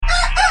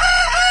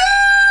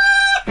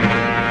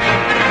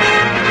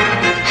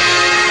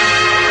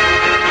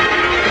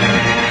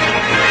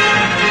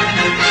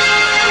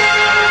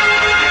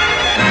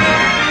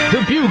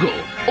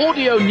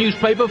audio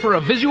newspaper for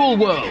a visual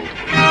world.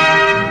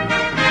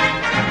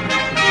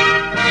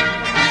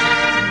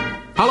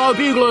 Hello,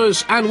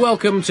 Buglers, and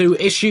welcome to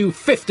issue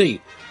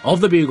 50 of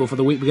The Bugle for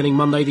the week beginning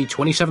Monday, the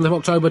 27th of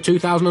October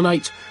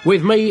 2008,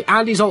 with me,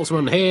 Andy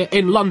Zaltzman, here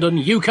in London,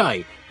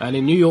 UK, and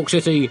in New York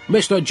City,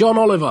 Mr. John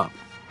Oliver.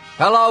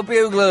 Hello,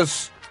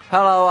 Buglers.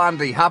 Hello,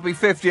 Andy. Happy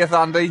 50th,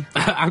 Andy.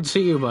 And to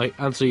you, mate,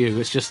 and to you.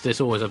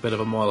 It's always a bit of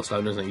a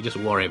milestone, isn't it? You just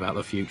worry about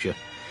the future.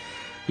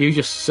 You've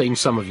just seen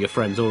some of your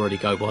friends already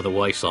go by the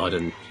wayside,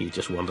 and you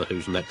just wonder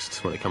who's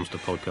next when it comes to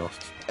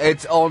podcasts.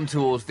 It's on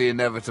towards the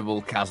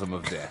inevitable chasm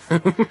of death.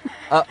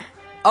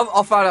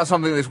 I found out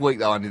something this week,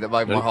 though, Andy, that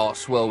made my heart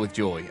swell with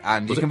joy,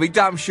 and you can be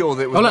damn sure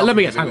that it was let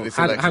me nothing guess, to do with this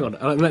hang election.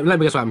 on. Let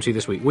me guess what happened to you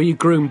this week. Were you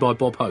groomed by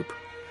Bob Hope?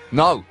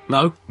 No.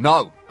 No?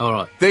 No. All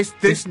right. Hang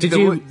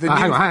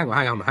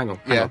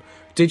on.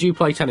 Did you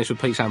play tennis with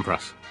Pete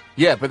Sampras?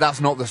 Yeah, but that's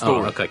not the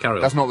story. Oh, okay, carry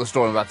on. That's not the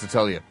story I'm about to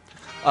tell you.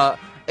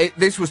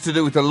 This was to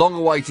do with the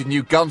long-awaited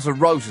new Guns N'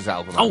 Roses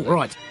album. Oh, Andy.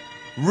 right.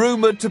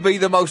 Rumoured to be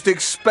the most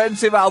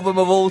expensive album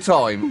of all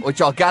time,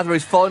 which I gather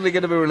is finally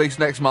going to be released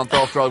next month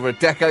after over a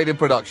decade in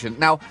production.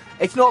 Now,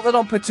 it's not that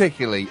I'm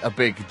particularly a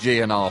big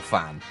GNR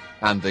fan,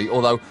 Andy,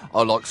 although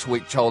I like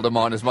Sweet Child of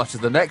Mine as much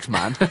as the next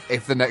man,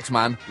 if the next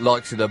man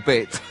likes it a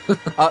bit.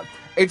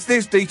 It's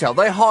this detail.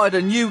 They hired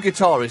a new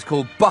guitarist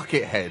called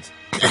Buckethead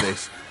for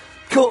this.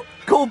 Called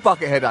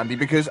Buckethead, Andy,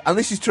 because, and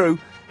this is true,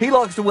 he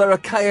likes to wear a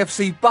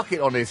KFC bucket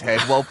on his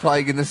head while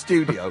playing in the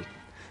studio.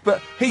 But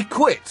he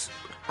quit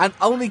and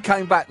only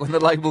came back when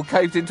the label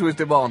caved into his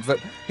demands that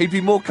he'd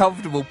be more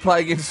comfortable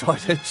playing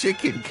inside a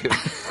chicken coop.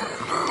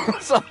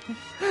 So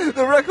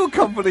the record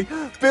company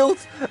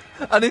built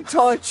an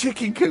entire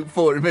chicken coop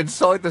for him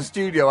inside the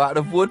studio out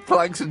of wood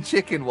planks and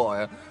chicken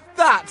wire.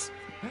 That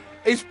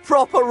is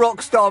proper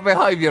rock star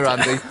behaviour,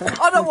 Andy.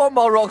 I don't want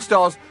my rock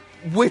stars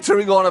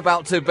whittering on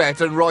about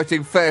Tibet and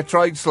writing fair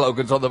trade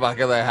slogans on the back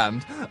of their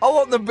hand. I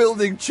want them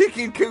building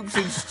chicken coops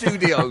in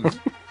studios.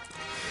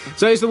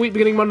 So it's the week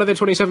beginning Monday, the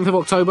 27th of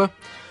October.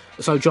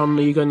 So, John,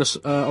 are you going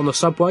on the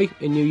subway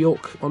in New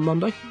York on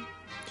Monday, do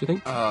you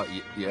think?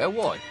 Yeah,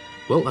 why?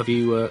 Well, have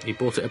you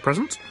bought it a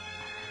present?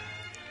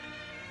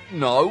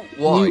 No,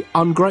 why? You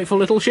ungrateful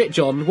little shit,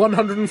 John.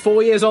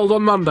 104 years old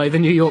on Monday, the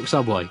New York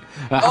subway.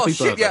 Happy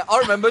shit, birthday. yeah, I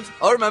remembered.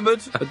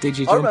 Did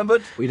you, John? I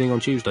remembered. What are you doing on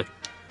Tuesday?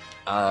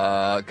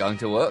 Going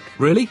to work.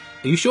 Really?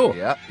 Are you sure?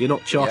 Yeah. You're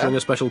not chartering Yeah.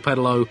 a special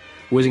pedalo,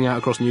 whizzing out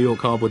across New York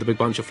Harbour with a big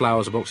bunch of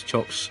flowers, a box of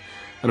chocks,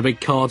 and a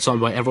big card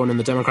signed by everyone in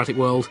the democratic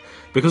world?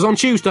 Because on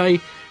Tuesday,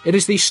 it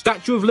is the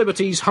Statue of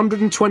Liberty's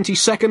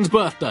 122nd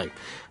birthday.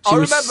 I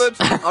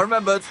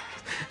remembered.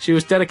 She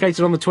was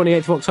dedicated on the 28th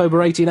of October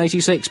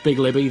 1886, Big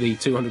Libby, the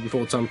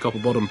 204-ton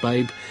copper-bottom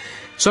babe.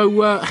 So,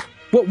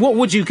 what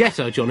would you get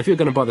her, John, if you're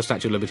going to buy the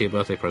Statue of Liberty a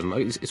birthday present?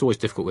 It's always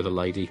difficult with a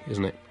lady,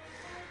 isn't it?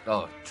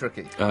 Oh,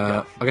 tricky.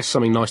 I guess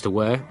something nice to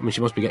wear. I mean,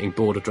 she must be getting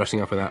bored of dressing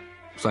up in that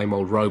same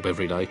old robe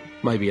every day.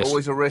 Maybe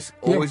Always a risk.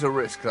 Always a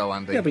risk, though,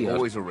 Andy. Yeah, but,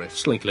 always a risk.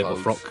 Sleek little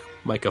Clothes. frock,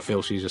 make her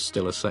feel she's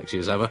still as sexy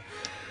as ever.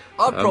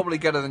 I'd probably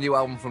get her the new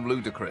album from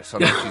Ludacris. I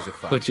know she's a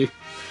fan. Would you?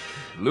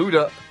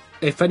 Luda.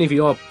 If any of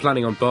you are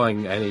planning on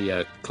buying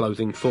any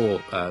clothing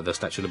for the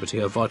Statue of Liberty,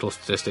 her vital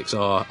statistics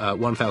are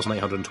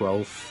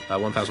 1,812,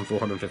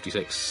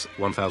 1,456,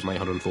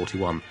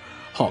 1,841.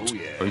 Hot. Oh,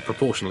 yeah. I mean,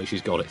 proportionally,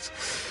 she's got it.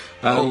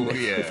 Oh,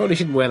 yeah. If only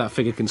she didn't wear that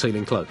figured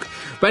concealing cloak.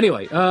 But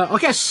anyway, I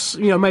guess,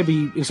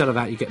 maybe instead of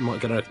that, you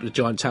might get a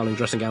giant toweling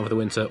dressing gown for the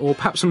winter, or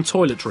perhaps some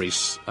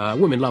toiletries.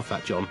 Women love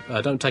that, John.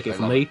 Don't take it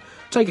from me.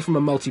 Take it from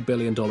a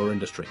multi-billion-dollar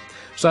industry.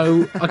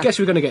 So, I guess if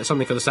you're going to get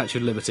something for the Statue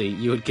of Liberty,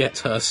 you would get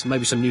her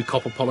maybe some new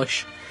copper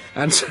polish.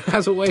 And,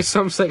 as always,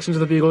 some sections of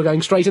the Bugle are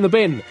going straight in the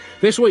bin.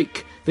 This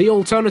week, the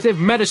alternative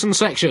medicine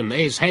section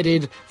is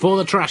headed for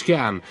the trash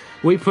can.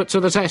 We put to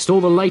the test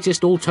all the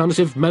latest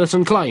alternative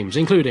medicine claims,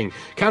 including,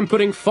 can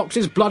putting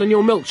fox's blood in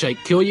your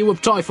milkshake cure you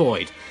of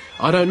typhoid?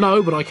 I don't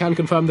know, but I can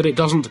confirm that it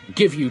doesn't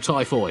give you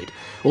typhoid.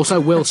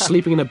 Also, will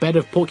sleeping in a bed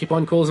of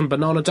porcupine quills and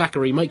banana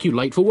daiquiri make you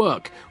late for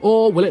work?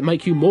 Or will it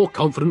make you more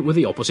confident with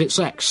the opposite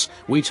sex?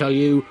 We tell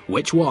you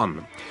which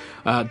one.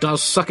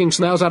 Does sucking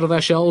snails out of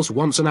their shells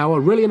once an hour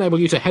really enable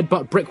you to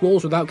headbutt brick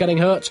walls without getting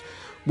hurt?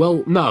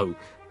 Well, no.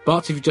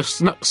 But if you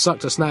just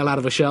sucked a snail out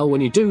of a shell,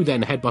 when you do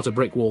then headbutt a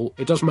brick wall,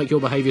 it does make your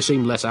behaviour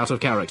seem less out of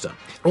character.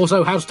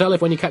 Also, how to tell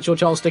if when you catch your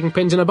child sticking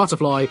pins in a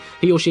butterfly,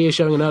 he or she is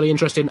showing an early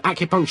interest in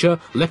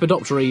acupuncture,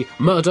 lepidoptery,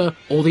 murder,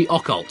 or the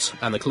occult.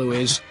 And the clue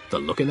is the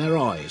look in their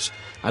eyes.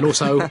 And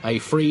also, a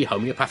free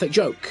homeopathic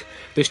joke.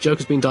 This joke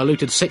has been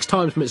diluted 6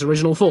 times from its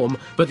original form,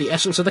 but the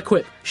essence of the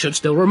quip should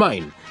still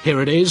remain.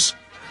 Here it is.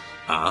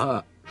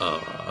 Of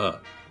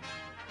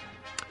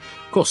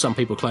course, some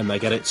people claim they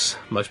get it.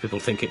 Most people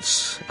think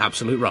it's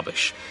absolute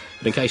rubbish.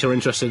 But in case you're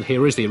interested,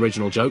 here is the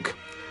original joke.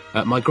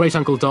 My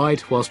great-uncle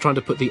died whilst trying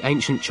to put the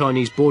ancient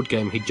Chinese board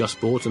game he'd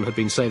just bought and had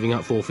been saving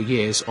up for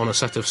years on a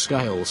set of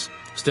scales.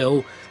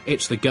 Still,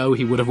 it's the go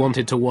he would have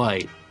wanted to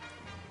weigh.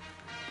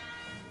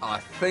 I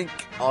think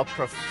I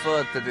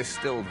preferred the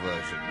distilled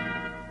version.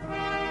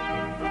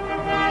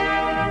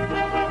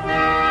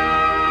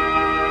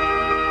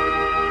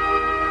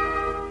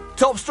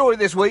 Top story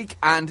this week,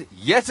 and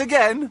yet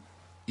again,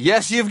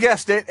 yes, you've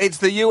guessed it, it's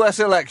the US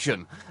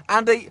election.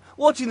 Andy,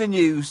 watching the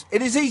news,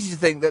 it is easy to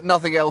think that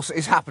nothing else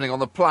is happening on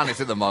the planet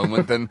at the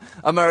moment than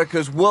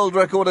America's world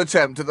record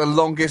attempt at the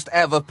longest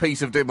ever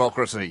piece of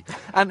democracy.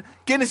 And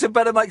Guinness had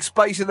better make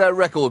space in their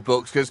record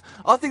books, because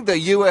I think the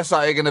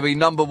USA are going to be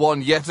number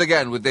one yet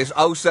again with this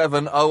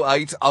 07,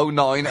 08,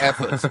 09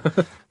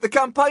 effort. The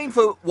campaign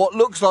for what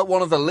looks like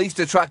one of the least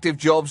attractive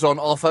jobs on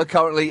offer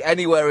currently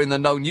anywhere in the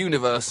known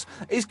universe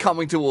is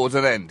coming towards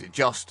an end. In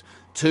just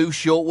 2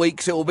 short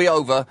weeks it will be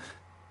over,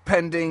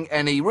 pending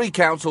any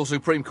recounts or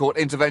Supreme Court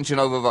intervention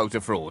over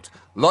voter fraud.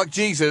 Like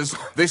Jesus,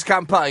 this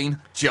campaign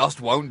just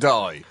won't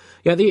die.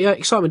 Yeah, the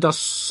excitement does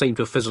seem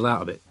to have fizzled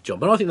out a bit, John,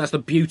 but I think that's the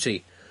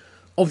beauty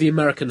of the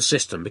American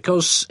system,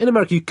 because in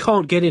America you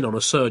can't get in on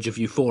a surge of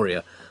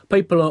euphoria.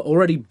 People are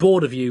already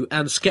bored of you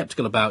and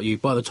sceptical about you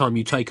by the time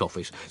you take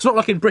office. It's not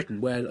like in Britain,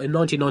 where in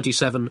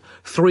 1997,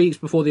 3 weeks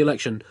before the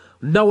election,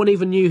 no one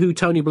even knew who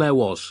Tony Blair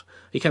was.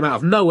 He came out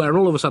of nowhere, and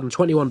all of a sudden,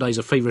 21 days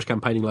of feverish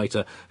campaigning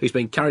later, he's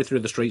being carried through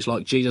the streets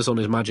like Jesus on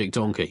his magic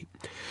donkey.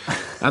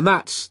 And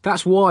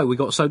that's why we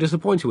got so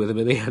disappointed with him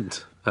in the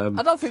end.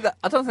 I don't think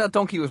that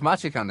donkey was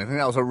magic, Andy. I think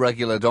that was a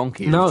regular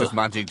donkey. It was just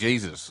magic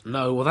Jesus.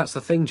 No, well, that's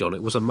the thing, John.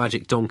 It was a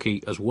magic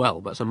donkey as well.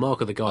 That's a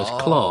mark of the guy's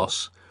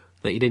class,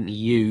 that he didn't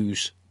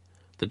use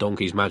the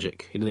donkey's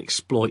magic. He didn't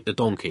exploit the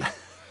donkey.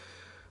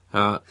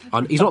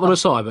 And he's not the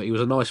Messiah, but he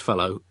was a nice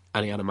fellow,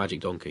 and he had a magic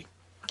donkey.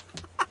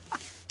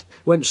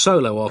 Went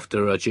solo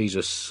after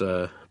Jesus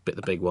bit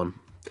the big one,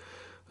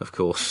 of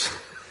course,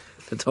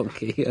 the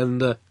donkey,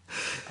 and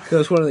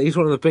he's one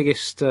of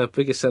the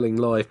biggest selling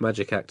live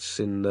magic acts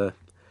in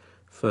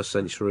first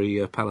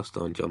century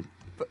Palestine, John.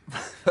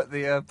 But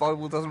the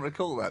Bible doesn't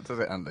recall that, does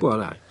it, Andy? Well,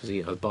 no,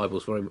 because the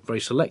Bible's very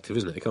very selective,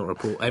 isn't it? It can't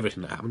report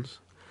everything that happens.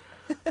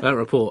 They don't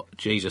report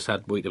Jesus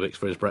had Weetabix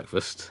for his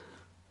breakfast.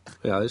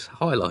 Yeah, there's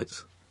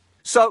highlights.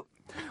 So,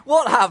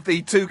 what have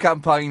the two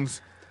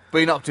campaigns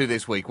been up to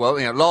this week? Well,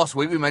 last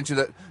week we mentioned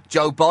that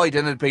Joe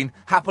Biden had been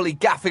happily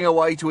gaffing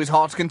away to his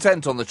heart's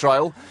content on the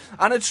trail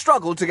and had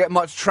struggled to get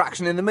much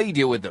traction in the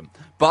media with them.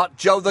 But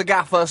Joe the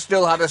Gaffer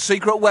still had a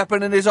secret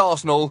weapon in his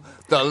arsenal,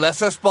 the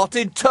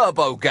lesser-spotted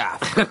Turbo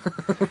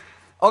Gaff.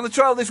 On the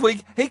trail this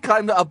week, he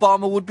claimed that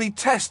Obama would be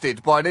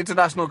tested by an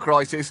international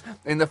crisis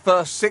in the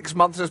first 6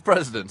 months as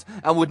president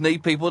and would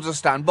need people to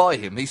stand by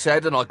him. He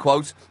said, and I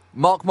quote,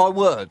 "Mark my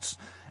words,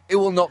 it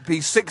will not be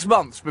 6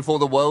 months before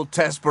the world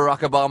tests Barack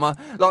Obama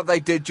like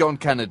they did John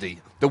Kennedy.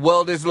 The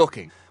world is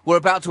looking. We're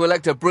about to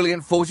elect a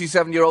brilliant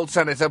 47-year-old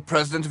senator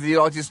president of the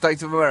United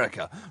States of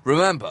America.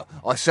 Remember,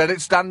 I said it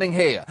standing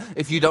here.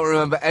 If you don't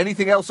remember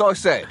anything else I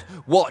said,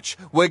 watch.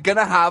 We're going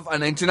to have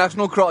an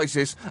international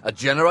crisis, a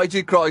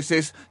generated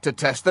crisis, to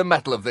test the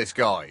mettle of this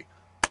guy."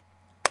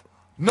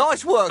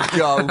 Nice work,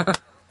 Joe.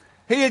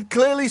 He had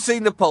clearly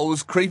seen the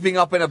polls creeping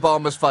up in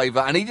Obama's favour,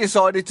 and he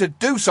decided to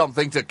do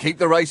something to keep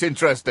the race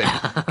interesting.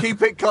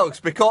 Keep it close,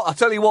 because I'll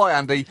tell you why,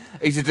 Andy,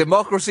 he's a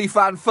democracy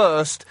fan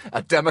first,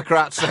 a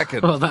Democrat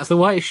second. Well, that's the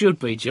way it should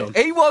be, John.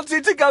 He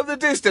wanted to go the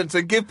distance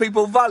and give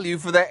people value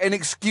for their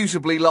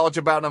inexcusably large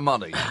amount of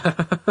money.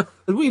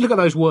 When you look at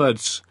those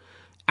words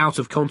out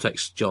of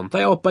context, John,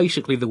 they are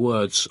basically the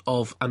words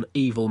of an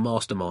evil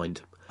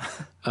mastermind.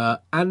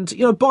 And,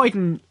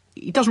 Biden,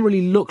 he doesn't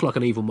really look like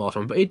an evil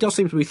mastermind, but he does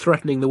seem to be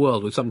threatening the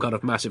world with some kind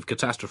of massive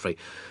catastrophe.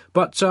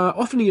 But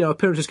often,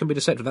 appearances can be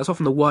deceptive. That's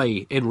often the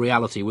way in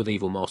reality with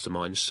evil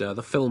masterminds.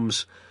 The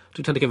films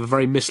do tend to give a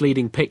very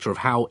misleading picture of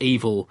how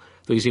evil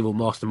these evil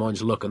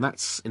masterminds look, and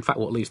that's, in fact,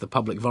 what leaves the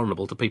public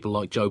vulnerable to people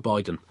like Joe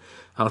Biden.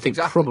 And I think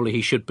probably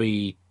he should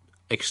be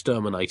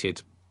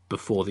exterminated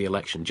before the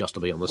election, just to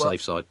be on the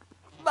safe side.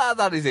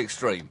 That is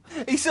extreme.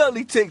 He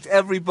certainly ticked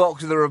every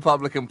box of the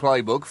Republican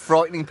playbook,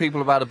 frightening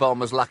people about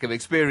Obama's lack of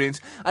experience,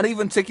 and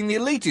even ticking the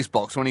elitist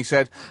box when he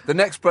said the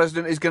next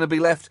president is going to be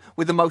left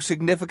with the most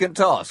significant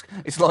task.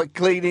 It's like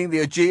cleaning the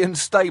Aegean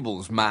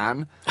stables,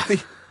 man.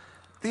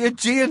 The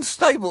Aegean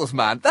stables,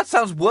 man. That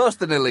sounds worse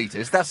than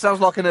elitist. That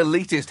sounds like an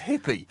elitist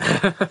hippie.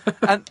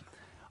 And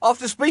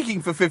after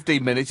speaking for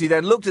 15 minutes, he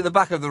then looked at the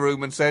back of the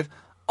room and said,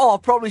 "Oh, I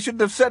probably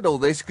shouldn't have said all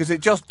this because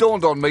it just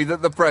dawned on me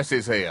that the press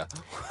is here."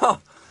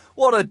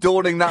 What a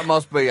dawning that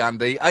must be,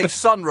 Andy. A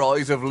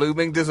sunrise of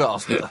looming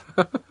disaster.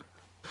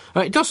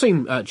 It does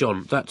seem,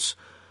 John, that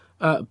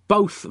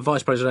both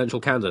vice presidential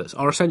candidates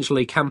are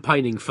essentially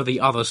campaigning for the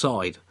other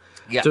side,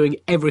 doing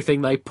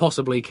everything they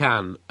possibly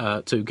can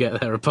to get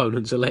their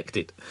opponents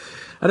elected.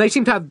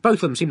 And both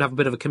of them seem to have a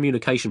bit of a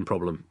communication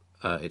problem,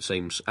 it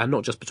seems, and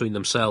not just between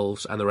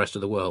themselves and the rest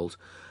of the world,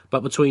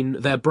 but between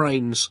their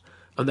brains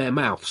and their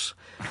mouths.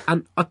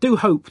 And I do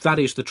hope that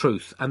is the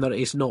truth, and that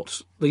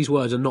these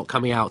words are not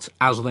coming out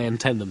as they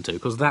intend them to,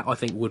 because that, I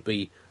think, would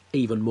be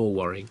even more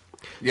worrying.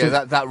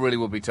 Yeah, that really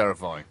would be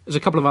terrifying. There's a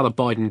couple of other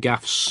Biden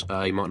gaffes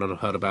you might not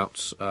have heard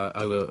about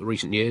over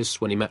recent years.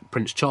 When he met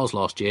Prince Charles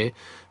last year,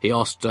 he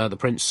asked the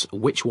Prince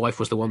which wife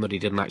was the one that he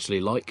didn't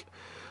actually like.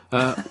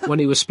 When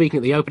he was speaking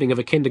at the opening of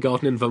a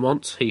kindergarten in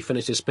Vermont, he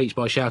finished his speech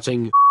by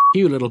shouting,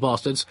 "You little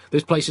bastards,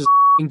 this place is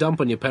a dump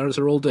and your parents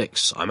are all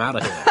dicks. I'm out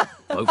of here.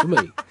 Vote for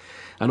me."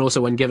 And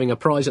also when giving a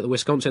prize at the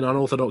Wisconsin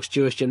Unorthodox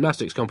Jewish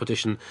Gymnastics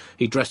competition,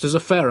 he dressed as a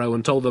pharaoh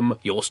and told them,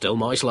 "You're still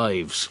my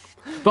slaves."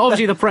 But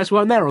obviously the press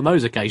weren't there on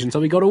those occasions,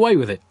 so he got away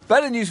with it.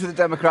 Better news for the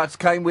Democrats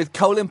came with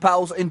Colin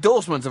Powell's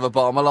endorsement of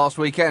Obama last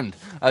weekend.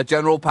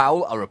 General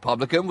Powell, a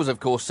Republican, was of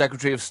course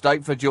Secretary of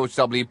State for George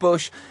W.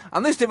 Bush,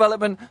 and this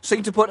development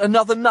seemed to put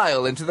another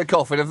nail into the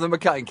coffin of the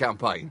McCain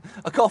campaign.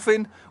 A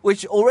coffin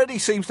which already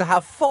seems to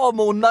have far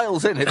more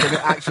nails in it than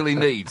it actually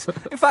needs.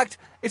 In fact,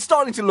 it's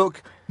starting to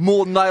look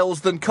more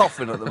nails than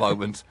coffin at the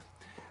moment.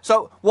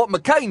 So what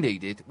McCain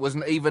needed was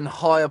an even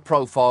higher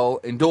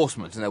profile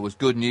endorsement, and there was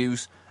good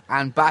news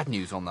and bad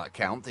news on that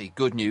count. The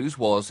good news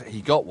was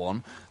he got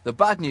one. The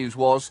bad news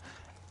was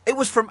it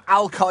was from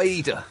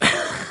Al-Qaeda.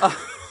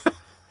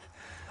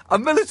 A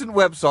militant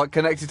website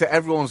connected to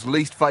everyone's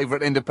least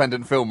favourite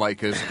independent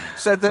filmmakers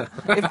said that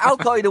if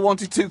Al-Qaeda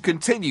wanted to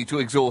continue to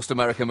exhaust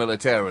America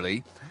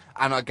militarily,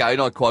 and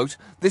again I quote,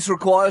 "this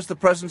requires the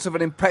presence of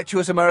an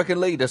impetuous American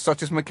leader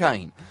such as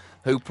McCain,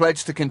 who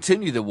pledged to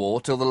continue the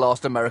war till the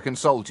last American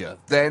soldier.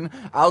 Then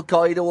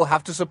Al-Qaeda will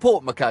have to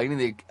support McCain in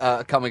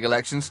the coming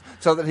elections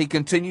so that he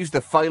continues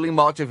the failing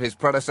march of his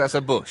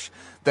predecessor Bush."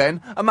 Then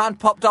a man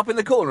popped up in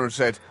the corner and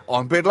said,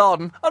 "I'm Bin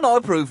Laden and I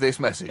approve this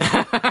message."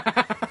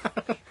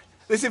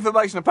 This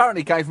information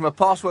apparently came from a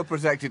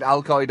password-protected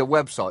Al-Qaeda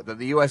website that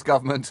the US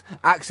government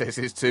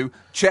accesses to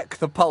check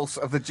the pulse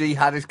of the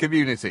jihadist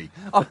community.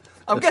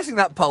 I'm guessing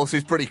that pulse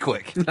is pretty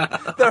quick.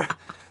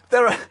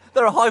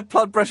 They're a high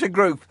blood pressure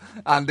group,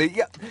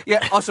 Andy.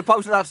 Yeah, I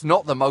suppose that's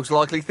not the most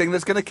likely thing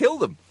that's going to kill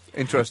them,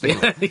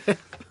 interestingly. Yeah.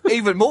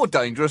 Even more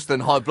dangerous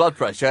than high blood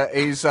pressure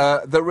is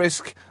the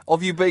risk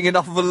of you being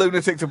enough of a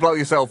lunatic to blow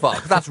yourself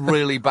up. That's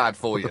really bad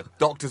for you.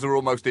 Doctors are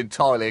almost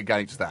entirely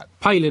against that.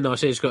 Palin, I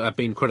see, has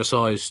been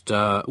criticised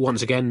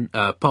once again,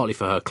 partly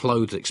for her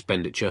clothes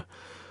expenditure.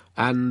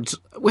 And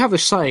we have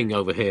this saying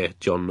over here,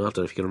 John, I don't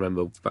know if you can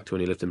remember back to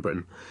when you lived in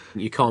Britain,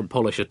 you can't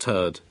polish a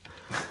turd.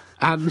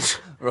 And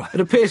right. It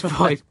appears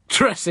by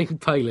dressing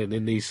Palin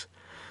in these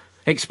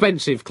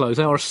expensive clothes,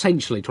 they are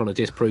essentially trying to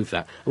disprove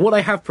that. And what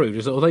they have proved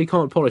is that although you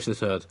can't polish the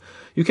turd,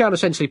 you can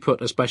essentially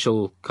put a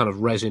special kind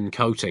of resin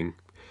coating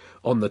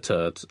on the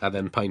turd and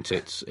then paint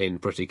it in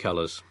pretty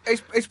colours.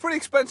 It's pretty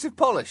expensive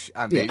polish,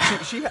 Andy.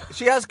 Yeah.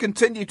 She has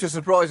continued to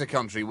surprise a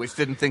country which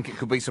didn't think it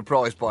could be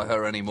surprised by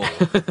her anymore.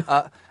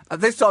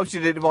 At this time she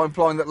did it by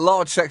implying that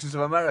large sections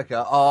of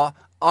America are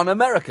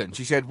un-American.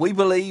 She said, "We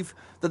believe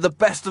that the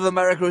best of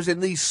America is in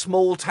these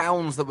small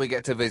towns that we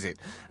get to visit,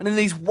 and in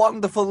these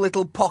wonderful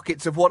little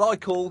pockets of what I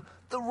call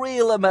the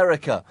real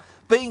America.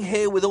 Being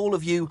here with all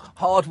of you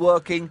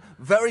hard-working,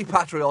 very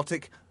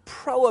patriotic,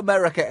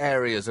 pro-America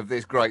areas of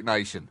this great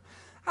nation."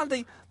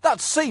 Andy, that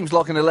seems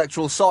like an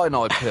electoral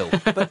cyanide pill,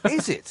 but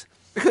is it?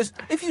 Because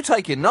if you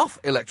take enough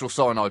electoral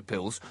cyanide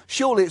pills,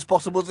 surely it's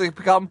possible to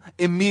become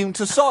immune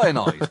to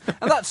cyanide.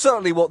 And that's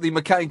certainly what the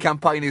McCain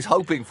campaign is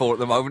hoping for at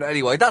the moment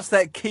anyway. That's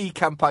their key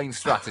campaign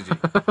strategy.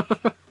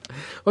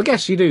 Well, I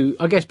guess you do,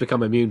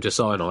 become immune to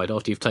cyanide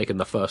after you've taken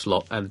the first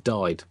lot and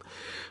died.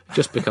 It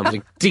just becomes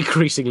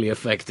decreasingly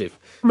effective.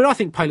 I mean, I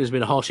think Palin's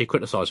been harshly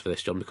criticised for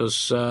this, John,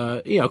 because,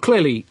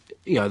 clearly,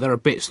 there are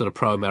bits that are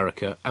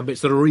pro-America and bits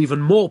that are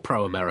even more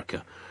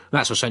pro-America.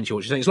 That's essentially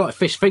what she's saying. It's like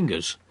fish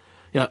fingers.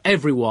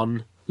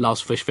 Everyone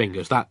loves fish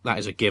fingers. That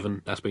is a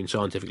given. That's been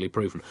scientifically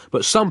proven.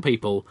 But some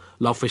people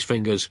love fish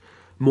fingers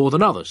more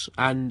than others.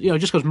 And,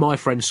 just because my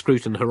friend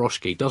Scruton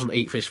Hiroshki doesn't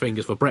eat fish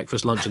fingers for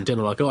breakfast, lunch and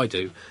dinner like I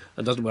do,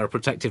 and doesn't wear a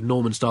protective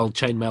Norman-style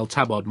chainmail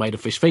tabard made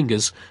of fish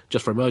fingers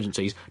just for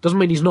emergencies, doesn't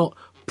mean he's not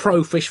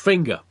pro-fish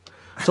finger.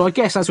 So I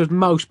guess, as with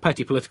most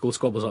petty political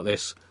squabbles like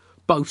this,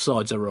 both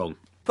sides are wrong.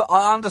 But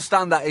I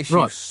understand that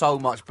issue so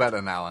much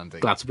better now, Andy.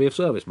 Glad to be of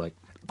service, mate.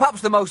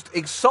 Perhaps the most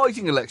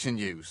exciting election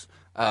news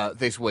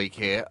this week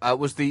here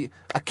was a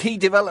key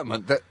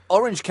development that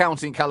Orange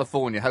County in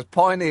California has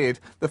pioneered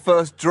the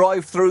first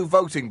drive-through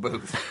voting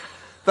booth.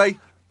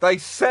 They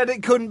said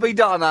it couldn't be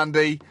done,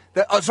 Andy.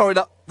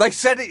 They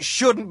said it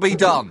shouldn't be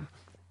done.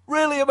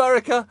 Really,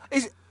 America?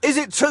 Is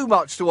it too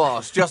much to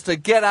ask just to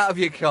get out of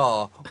your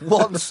car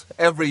once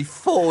every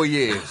 4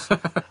 years?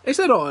 Is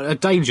there not a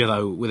danger,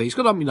 though, with these?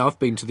 Because, I've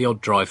been to the odd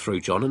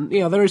drive-through, John, and,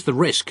 there is the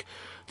risk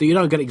that you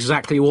don't get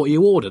exactly what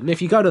you ordered. And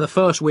if you go to the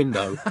first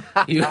window,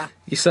 you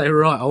say,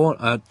 right,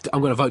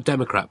 I'm going to vote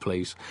Democrat,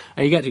 please.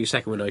 And you get to your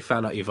second window, you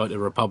found out you voted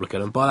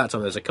Republican, and by that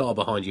time there's a car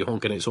behind you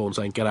honking its horn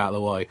saying, "Get out of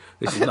the way.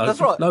 This is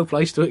no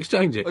place to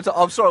exchange it."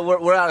 I'm sorry,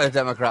 we're out of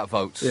Democrat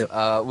votes.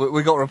 Yeah.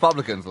 We got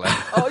Republicans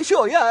left. Oh,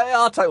 sure, yeah,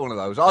 I'll take one of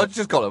those. I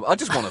just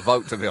want to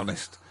vote, to be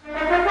honest.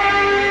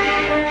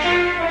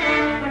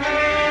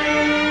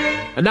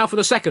 And now for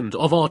the second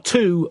of our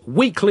 2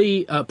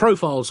 weekly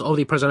profiles of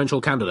the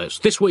presidential candidates.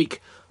 This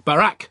week,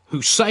 Barack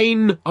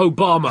Hussein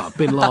Obama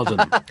bin Laden.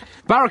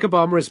 Barack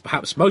Obama is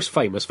perhaps most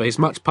famous for his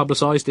much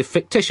publicised, if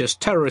fictitious,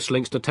 terrorist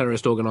links to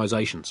terrorist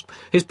organisations.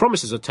 His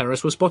promises of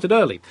terrorists were spotted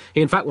early.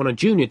 He in fact won a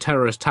junior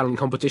terrorist talent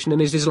competition in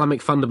his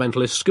Islamic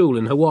fundamentalist school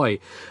in Hawaii.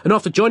 And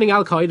after joining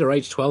Al-Qaeda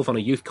aged 12 on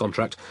a youth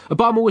contract,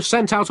 Obama was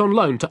sent out on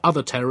loan to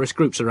other terrorist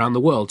groups around the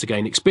world to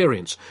gain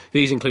experience.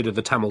 These included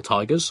the Tamil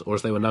Tigers, or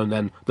as they were known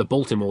then, the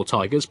Baltimore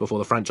Tigers, before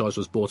the franchise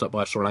was bought up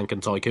by a Sri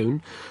Lankan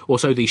tycoon.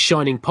 Also the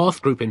Shining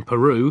Path group in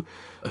Peru,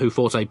 who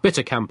fought a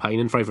bitter campaign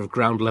in favour of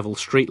ground-level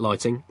street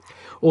lighting.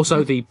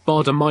 Also the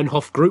Baader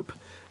Meinhof group,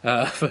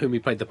 for whom he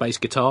played the bass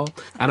guitar.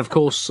 And of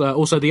course,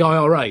 also the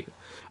IRA.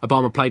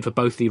 Obama played for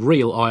both the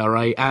real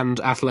IRA and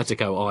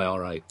Atletico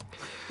IRA.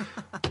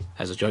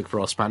 As a joke for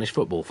our Spanish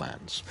football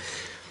fans.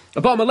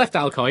 Obama left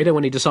Al-Qaeda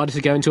when he decided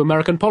to go into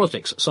American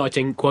politics,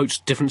 citing, quote,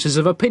 differences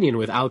of opinion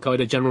with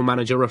Al-Qaeda General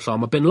Manager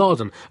Osama bin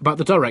Laden about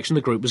the direction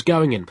the group was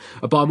going in.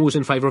 Obama was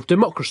in favour of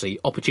democracy,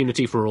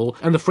 opportunity for all,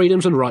 and the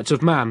freedoms and rights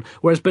of man,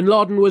 whereas bin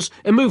Laden was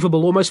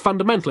immovable, almost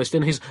fundamentalist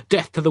in his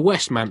death to the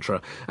West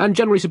mantra, and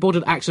generally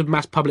supported acts of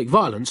mass public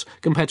violence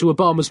compared to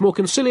Obama's more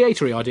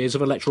conciliatory ideas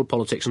of electoral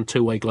politics and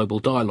two-way global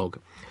dialogue.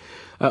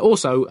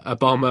 Also,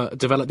 Obama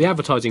developed the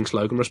advertising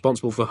slogan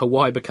responsible for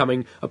Hawaii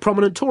becoming a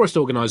prominent tourist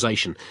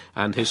organisation,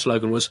 and his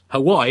slogan was,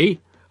 Hawaii,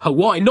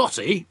 Hawaii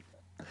Naughty.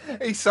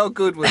 He's so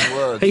good with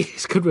words.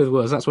 He's good with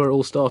words, that's where it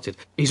all started.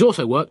 He's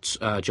also worked,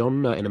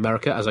 John, in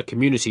America as a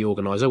community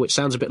organiser, which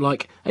sounds a bit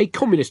like a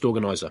communist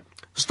organiser.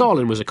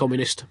 Stalin was a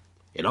communist.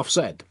 Enough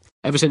said.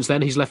 Ever since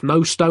then, he's left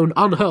no stone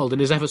unhurled in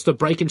his efforts to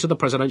break into the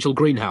presidential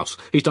greenhouse.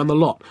 He's done the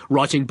lot,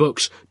 writing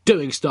books,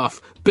 doing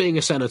stuff, being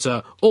a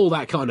senator, all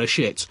that kind of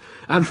shit.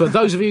 And for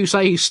those of you who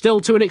say he's still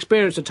too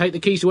inexperienced to take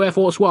the keys to Air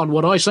Force One,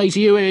 what I say to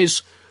you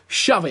is,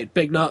 shove it,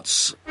 big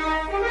nuts.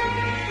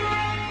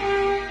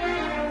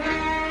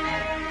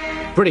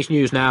 British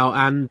news now,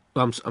 and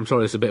I'm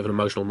sorry, this is a bit of an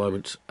emotional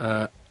moment.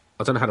 I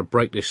don't know how to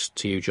break this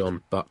to you,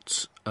 John,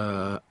 but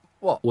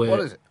What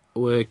is it?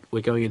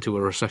 We're going into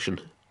a recession.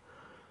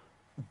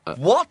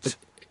 What?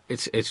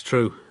 It's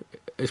true.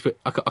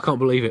 I can't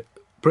believe it.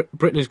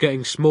 Britain is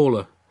getting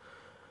smaller,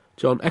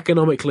 John.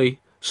 Economically,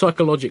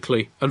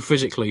 psychologically, and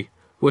physically,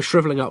 we're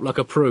shrivelling up like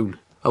a prune.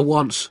 A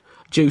once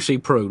juicy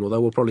prune,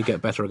 although we'll probably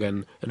get better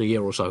again in a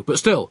year or so. But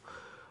still,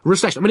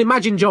 recession. I mean,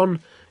 imagine, John,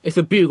 if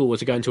the Bugle were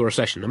to go into a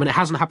recession. I mean, it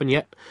hasn't happened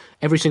yet.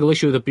 Every single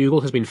issue of the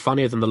Bugle has been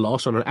funnier than the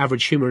last on an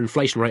average humour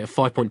inflation rate of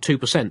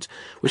 5.2%,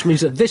 which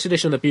means that this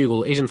edition of the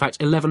Bugle is in fact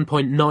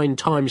 11.9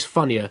 times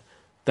funnier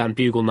than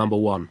Bugle number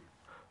 1.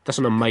 That's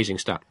an amazing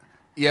stat.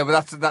 Yeah,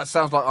 but that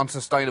sounds like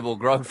unsustainable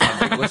growth.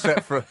 Andy.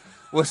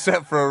 We're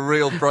set for a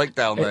real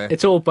breakdown there.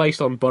 It's all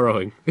based on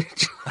borrowing,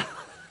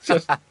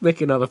 just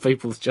nicking other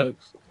people's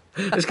jokes.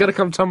 It's going to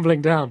come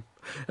tumbling down,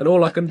 and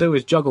all I can do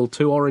is juggle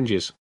 2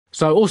 oranges.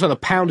 So, also the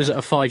pound is at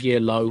a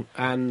 5-year low,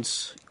 and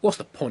what's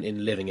the point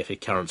in living if your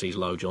currency's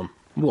low, John?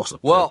 What's the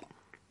point? Well,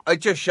 it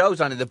just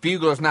shows, Andy, the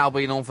Bugle has now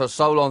been on for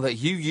so long that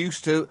you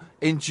used to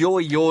enjoy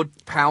your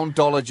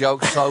pound-dollar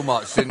jokes so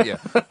much, didn't you?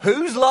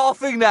 Who's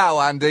laughing now,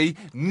 Andy?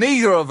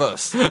 Neither of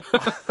us.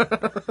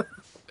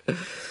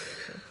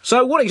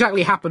 So what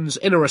exactly happens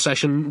in a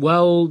recession?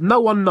 Well,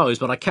 no one knows,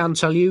 but I can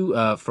tell you,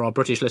 for our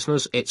British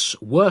listeners, it's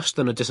worse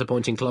than a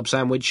disappointing club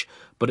sandwich,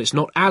 but it's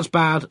not as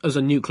bad as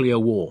a nuclear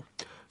war.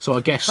 So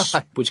I guess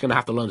we're just going to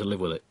have to learn to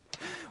live with it.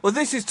 Well,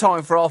 this is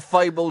time for our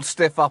fabled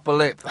stiff upper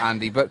lip,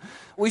 Andy, but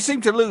we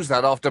seem to lose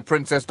that after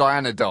Princess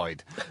Diana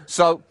died.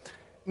 So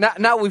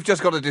now we've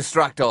just got to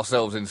distract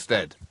ourselves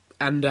instead.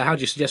 And how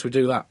do you suggest we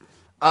do that?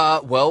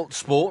 Well,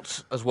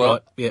 sports as well.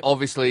 Right, yeah.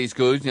 Obviously is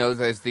good. You know,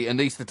 there's the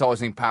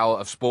anaesthetising power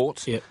of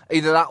sports. Yeah.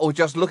 Either that or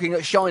just looking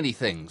at shiny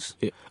things.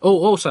 Yeah. Oh,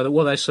 also,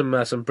 well, there's some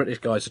British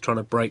guys that are trying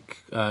to break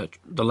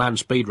the land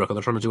speed record.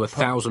 They're trying to do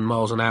 1,000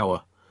 miles an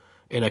hour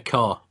in a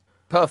car.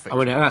 Perfect. I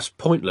mean, that's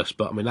pointless,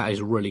 but I mean, that is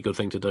a really good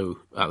thing to do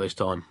at this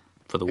time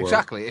for the world.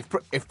 Exactly.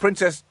 If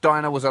Princess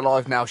Diana was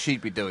alive now, she'd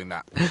be doing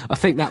that. I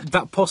think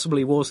that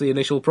possibly was the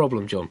initial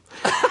problem, John.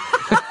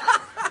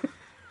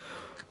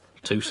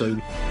 Too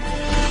soon.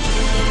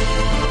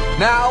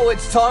 Now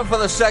it's time for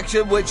the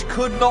section which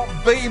could not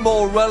be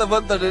more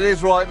relevant than it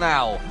is right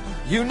now.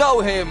 You know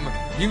him,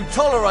 you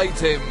tolerate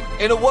him.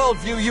 In a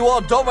worldview, you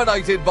are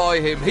dominated by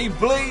him. He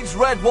bleeds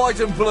red,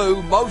 white and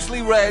blue,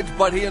 mostly red,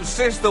 but he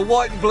insists the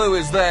white and blue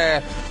is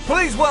there.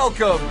 Please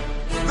welcome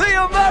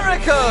the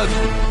American!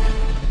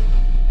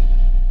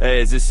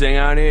 Hey, is this thing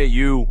on here?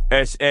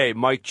 USA,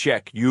 mic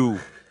check,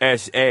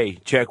 USA,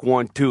 check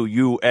 1, 2,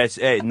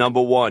 USA,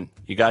 number 1.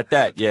 You got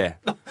that? Yeah.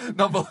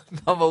 Number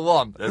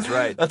 1. That's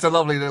right. That's a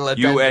lovely little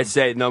addendum.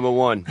 USA, number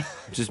 1.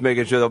 Just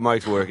making sure the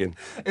mic's working.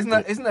 Isn't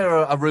there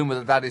a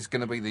rumour that is going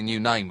to be the new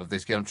name of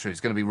this country? It's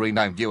going to be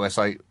renamed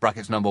USA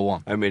brackets number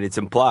 1. I mean, it's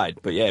implied,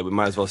 but yeah, we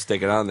might as well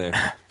stick it on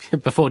there.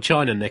 Before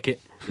China nick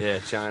it. Yeah,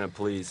 China,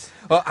 please.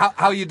 Well,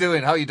 how are you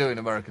doing? How are you doing,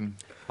 American?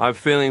 I'm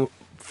feeling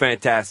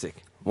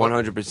fantastic.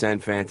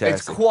 100% fantastic.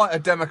 It's quite a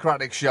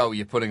democratic show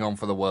you're putting on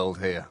for the world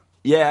here.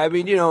 Yeah, I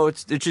mean, you know,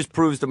 it just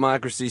proves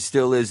democracy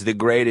still is the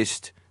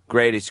greatest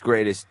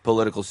greatest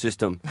political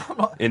system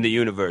in the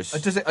universe.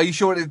 Are you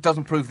sure it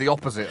doesn't prove the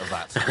opposite of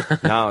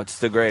that? No, it's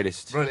the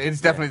greatest. Really,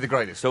 it's definitely the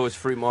greatest. So is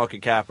free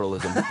market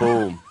capitalism.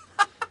 Boom.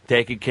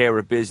 Taking care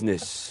of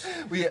business.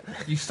 Well,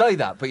 you say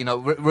that, but,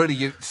 really,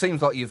 it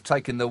seems like you've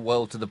taken the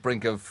world to the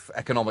brink of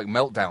economic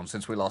meltdown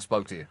since we last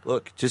spoke to you.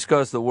 Look, just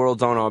because the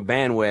world's on our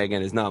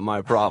bandwagon is not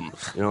my problem.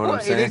 You know what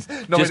I'm saying?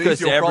 Just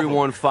because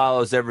everyone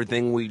follows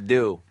everything we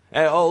do.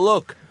 Hey, oh,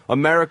 look,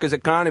 America's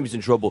economy's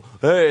in trouble.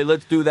 Hey,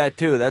 let's do that,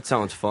 too. That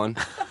sounds fun.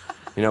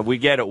 We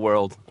get it,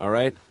 world, all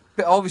right?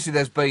 But obviously,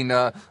 there's been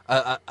a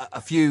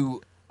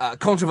few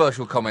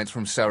controversial comments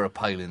from Sarah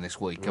Palin this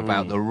week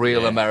about the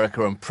real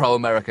America and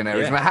pro-American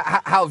areas. Yeah. I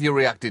mean, how have you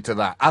reacted to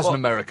that as an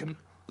American?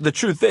 The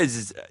truth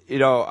is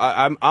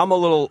I'm a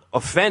little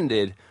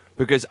offended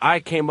because I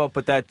came up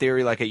with that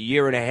theory like a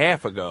year and a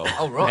half ago.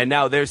 Oh, right. And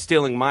now they're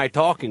stealing my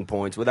talking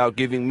points without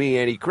giving me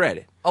any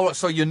credit. Oh, right,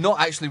 so you're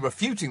not actually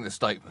refuting the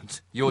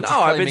statement. You're just No,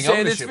 I've been claiming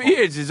saying this ownership for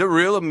years. There's a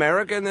real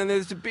America and then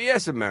there's the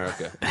BS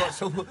America. Right,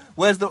 so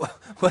where's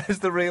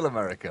the real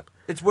America?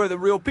 It's where the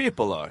real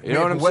people are. You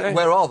know what I'm saying?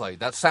 Where are they?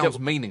 That sounds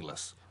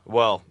meaningless.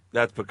 Well,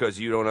 that's because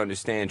you don't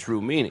understand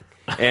true meaning.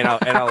 And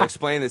I'll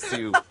explain this to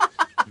you.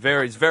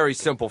 It's very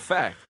simple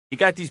fact. You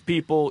got these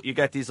people, you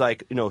got these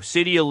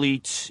city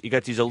elites, you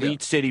got these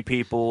elite city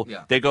people.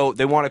 Yeah. They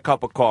want a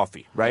cup of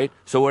coffee, right?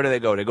 So where do? They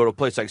go to a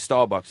place like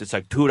Starbucks. It's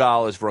like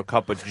 $2 for a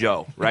cup of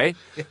Joe, right?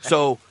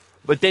 So,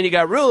 but then you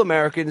got real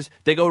Americans,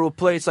 they go to a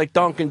place like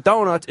Dunkin'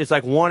 Donuts, it's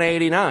like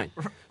 $1.89.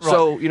 Right.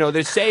 So,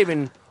 they're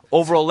saving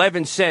over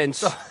 11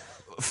 cents.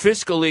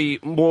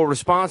 Fiscally more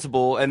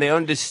responsible, and they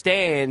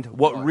understand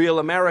what real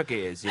America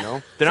is.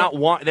 They're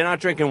not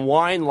drinking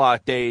wine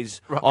lattes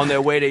on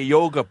their way to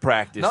yoga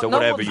practice or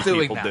whatever you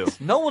people do.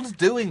 No one's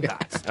doing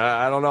that.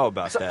 I don't know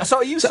about that. So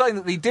are you saying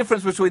that the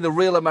difference between the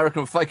real America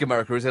and fake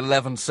America is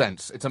 11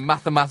 cents? It's a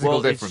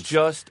mathematical difference. It's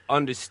just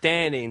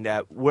understanding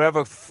that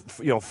wherever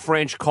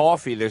French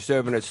coffee they're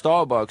serving at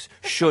Starbucks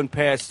shouldn't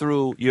pass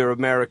through your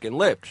American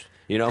lips.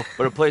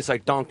 But a place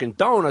like Dunkin'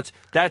 Donuts,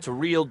 that's a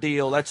real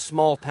deal. That's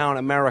small town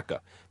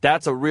America.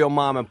 That's a real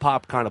mom and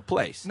pop kind of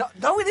place.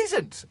 No, it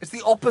isn't. It's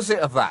the opposite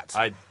of that.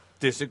 I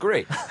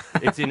disagree.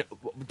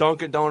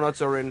 Dunkin'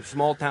 Donuts are in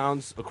small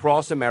towns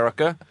across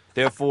America.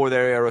 Therefore,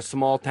 they are a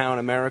small town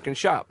American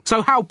shop.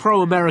 So how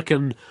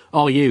pro-American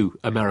are you,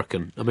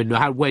 American? I mean,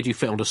 where do you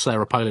fit on the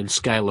Sarah Palin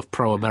scale of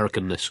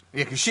pro-Americanness?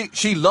 Yeah, because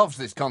she loves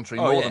this country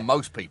more than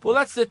most people. Well,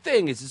 that's the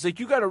thing. It's like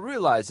you got to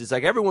realize, it's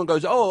like everyone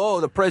goes,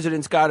 the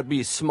president's got to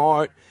be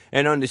smart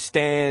and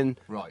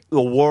understand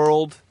the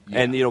world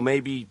and,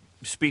 maybe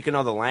speak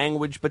another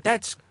language, but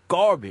that's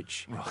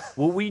garbage. Right.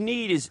 What we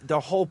need is, the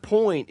whole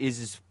point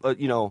is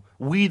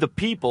we the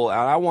people, and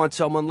I want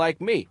someone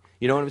like me.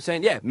 You know what I'm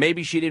saying? Yeah,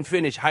 maybe she didn't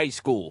finish high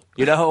school,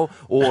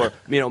 or,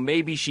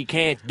 maybe she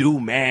can't do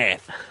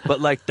math.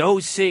 But,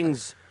 those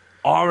things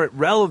aren't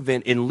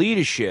relevant in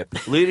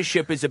leadership.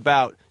 Leadership is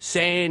about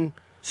saying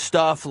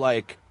stuff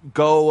like,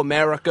 go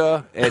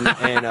America,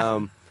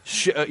 and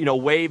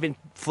waving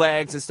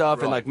flags and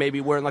stuff, and maybe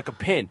wearing a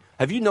pin.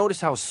 Have you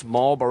noticed how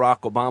small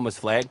Barack Obama's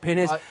flag pin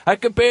is? I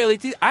could barely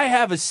I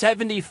have a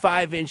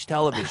 75-inch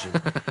television,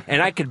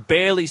 and I could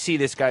barely see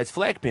this guy's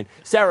flag pin.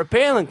 Sarah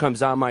Palin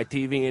comes on my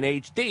TV in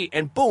HD,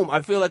 and boom,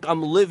 I feel like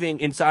I'm living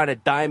inside a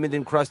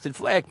diamond-encrusted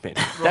flag pin.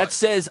 That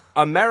says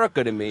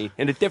America to me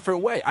in a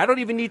different way. I don't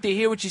even need to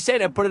hear what she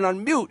said. I put it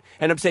on mute,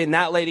 and I'm saying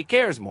that lady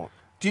cares more.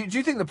 Do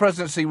you think the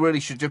presidency really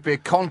should just be a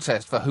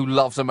contest for who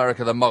loves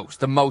America the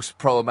most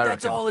pro-American?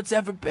 That's all it's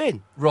ever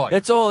been. Right.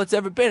 That's all it's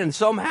ever been. And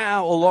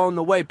somehow along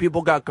the way,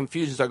 people got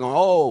confused. They're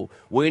going,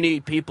 we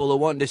need people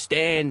who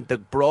understand the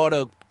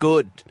broader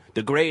good,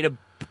 the greater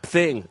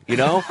thing,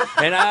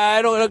 And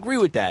I don't agree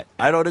with that.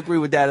 I don't agree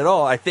with that at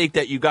all. I think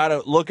that you got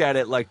to look at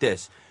it like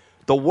this.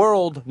 The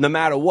world, no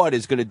matter what,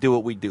 is going to do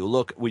what we do.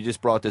 Look, we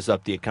just brought this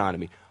up, the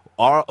economy.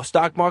 Our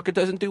stock market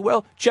doesn't do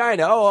well.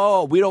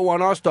 China, we don't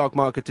want our stock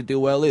market to do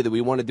well either. We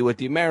want to do what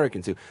the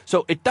Americans do.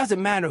 So it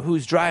doesn't matter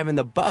who's driving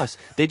the bus.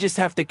 They just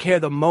have to care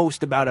the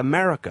most about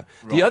America.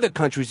 Right. The other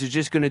countries are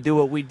just going to do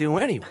what we do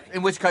anyway.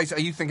 In which case, are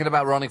you thinking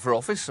about running for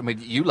office? I mean,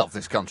 you love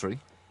this country.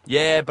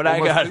 Yeah, but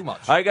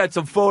I got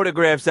some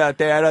photographs out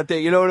there. I don't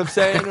think, you know what I'm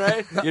saying,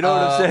 right? You know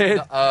what I'm saying?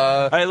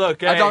 Hey,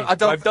 look,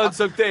 I've done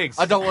some things.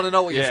 I don't want to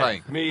know what you're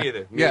saying. Me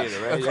either,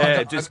 right?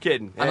 Yeah, just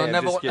kidding.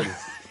 Just kidding.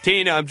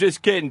 Tina, I'm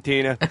just kidding,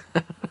 Tina.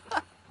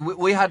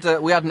 We had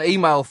an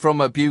email from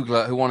a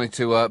bugler who wanted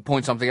to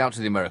point something out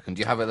to the American.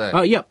 Do you have it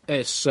there? Yeah,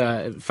 it's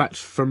in fact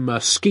from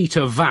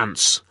Skeeter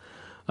Vance,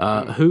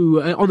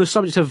 who, on the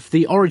subject of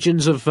the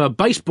origins of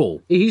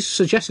baseball, he's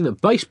suggesting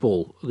that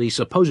baseball, the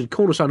supposed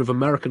cornerstone of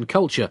American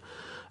culture,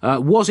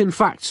 was in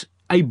fact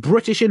a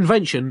British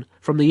invention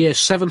from the year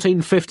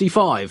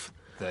 1755.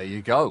 There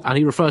you go. And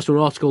he refers to an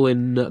article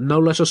in no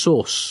less a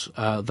source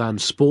than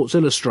Sports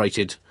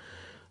Illustrated.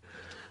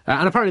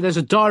 And apparently there's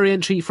a diary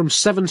entry from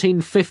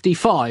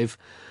 1755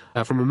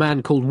 from a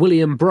man called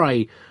William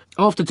Bray.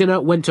 After dinner,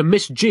 went to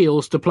Miss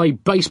Giles to play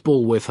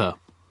baseball with her.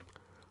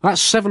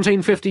 That's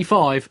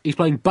 1755. He's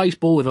playing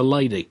baseball with a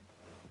lady.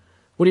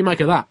 What do you make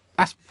of that?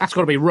 That's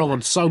got to be wrong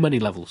on so many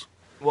levels.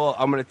 Well,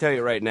 I'm going to tell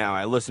you right now,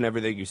 I listened to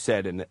everything you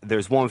said, and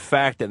there's one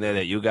fact in there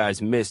that you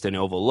guys missed and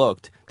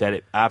overlooked that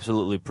it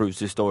absolutely proves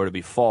this story to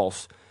be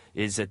false,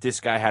 is that this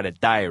guy had a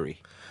diary.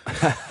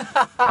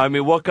 I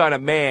mean, what kind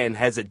of man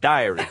has a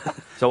diary?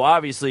 So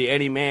obviously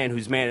any man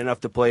who's man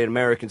enough to play an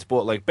American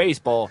sport like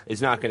baseball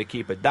is not going to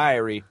keep a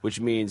diary, which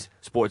means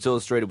Sports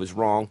Illustrated was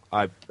wrong.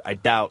 I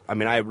doubt. I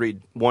mean, I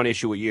read one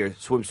issue a year,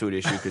 swimsuit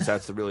issue, because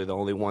that's really the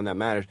only one that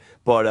matters.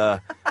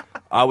 But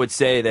I would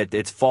say that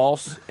it's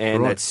false,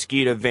 and that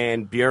Skeeter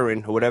Van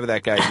Buren, or whatever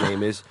that guy's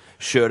name is,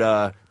 should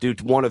do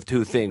one of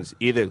two things.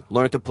 Either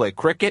learn to play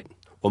cricket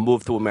or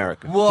move to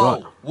America.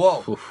 Whoa,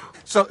 whoa.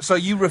 So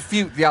you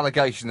refute the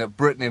allegation that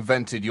Britain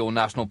invented your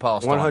national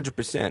pastime?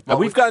 100%. Now,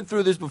 we've gone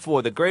through this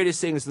before. The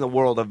greatest things in the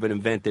world have been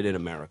invented in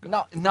America.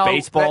 No,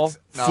 baseball,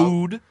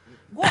 food.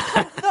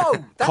 What?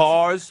 No.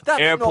 Cars,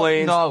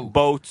 airplanes,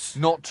 boats.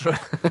 Not true.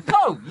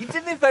 No, you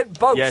didn't invent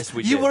boats. Yes,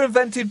 we did. You were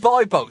invented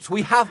by boats.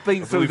 We have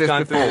been through this before.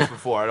 We've gone through this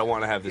before. I don't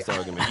want to have this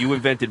argument. You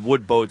invented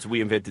wood boats.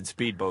 We invented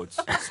speed boats.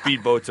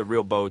 Speed boats are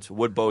real boats.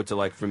 Wood boats are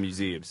like from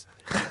museums.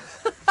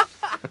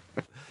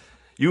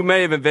 You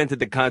may have invented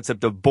the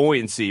concept of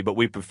buoyancy, but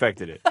we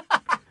perfected it.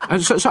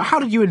 And so how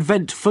did you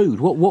invent food?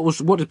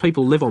 What did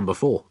people live on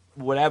before?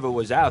 Whatever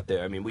was out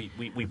there. I mean,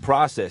 we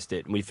processed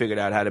it and we figured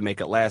out how to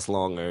make it last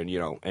longer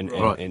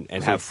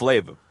and have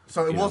flavor.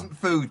 So it wasn't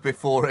food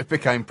before it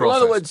became processed. Well,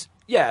 in other words,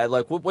 yeah,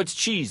 like what's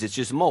cheese? It's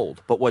just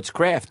mold. But what's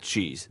Kraft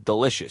cheese?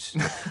 Delicious.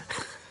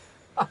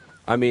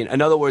 I mean,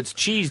 in other words,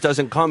 cheese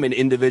doesn't come in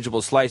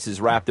individual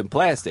slices wrapped in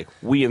plastic.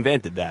 We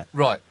invented that.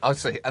 Right, I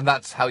see. And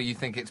that's how you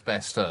think it's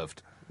best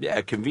served. Yeah,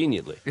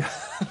 conveniently.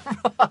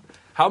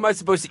 How am I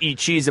supposed to eat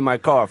cheese in my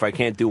car if I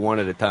can't do one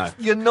at a time?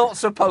 You're not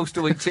supposed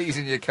to eat cheese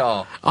in your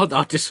car. I'll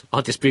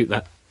dispute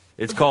that.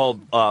 It's called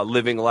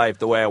living life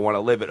the way I want to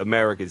live it,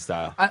 American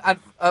style.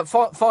 And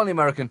finally,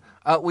 American,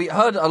 we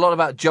heard a lot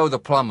about Joe the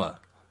Plumber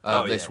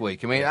this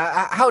week. I mean,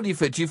 how do you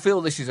feel? Do you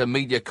feel this is a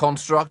media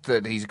construct,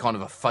 that he's kind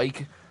of a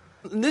fake?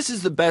 This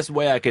is the best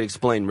way I could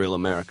explain real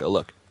America.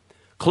 Look.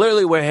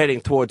 Clearly, we're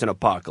heading towards an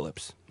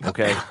apocalypse,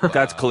 okay?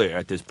 That's clear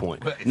at this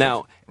point.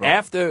 Now,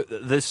 after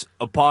this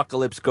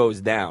apocalypse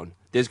goes down,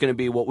 there's going to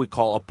be what we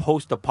call a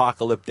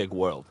post-apocalyptic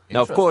world.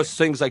 Now, of course,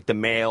 things like the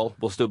mail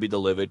will still be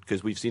delivered,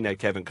 because we've seen that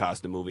Kevin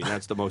Costner movie, and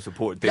that's the most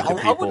important thing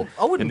to people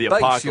in the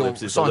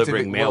apocalypse is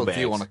delivering mail bags.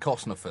 View on a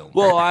Costner film.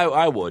 Well,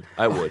 I would.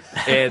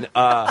 And,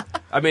 I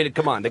mean,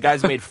 come on, the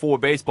guy's made 4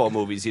 baseball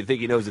movies. You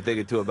think he knows a thing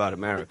or two about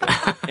America.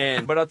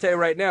 But I'll tell you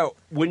right now,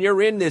 when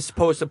you're in this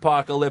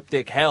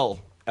post-apocalyptic hell,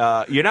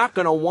 you're not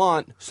going to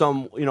want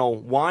some,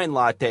 wine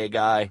latte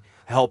guy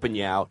helping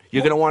you out.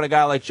 You're going to want a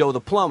guy like Joe the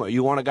Plumber.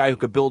 You want a guy who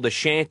could build a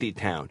shanty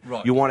town.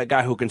 Right. You want a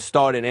guy who can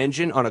start an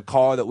engine on a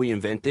car that we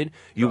invented.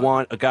 You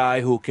want a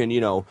guy who can,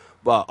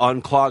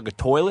 unclog a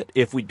toilet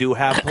if we do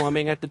have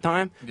plumbing at the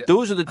time. Yeah.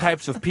 Those are the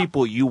types of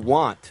people you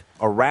want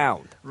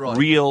around. Right.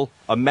 Real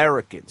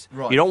Americans.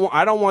 Right.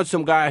 I don't want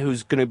some guy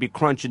who's going to be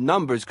crunching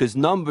numbers, because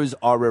numbers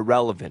are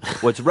irrelevant.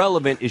 What's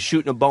relevant is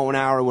shooting a bow and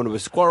arrow into a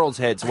squirrel's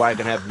head so I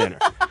can have dinner.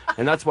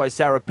 And that's why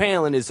Sarah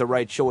Palin is the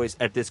right choice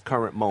at this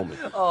current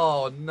moment.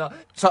 Oh, no.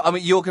 So, I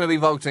mean, you're going to be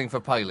voting for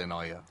Palin,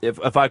 are you?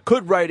 If I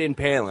could write in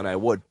Palin, I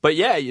would. But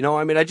yeah,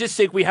 I just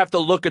think we have to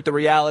look at the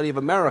reality of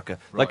America.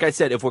 Right. Like I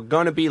said, if we're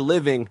going to be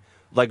living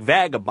like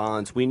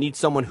vagabonds, we need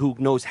someone who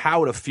knows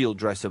how to field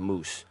dress a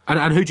moose.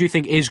 And who do you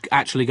think is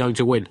actually going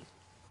to win?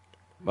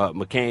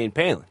 McCain,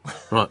 Palin.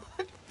 Right.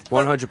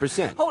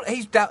 100%. Oh,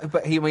 he's down,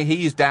 but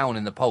he is down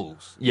in the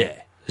polls.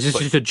 Yeah. Is this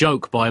just a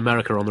joke by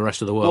America on the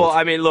rest of the world? Well,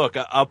 I mean, look,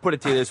 I'll put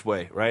it to you this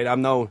way, right?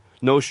 I'm no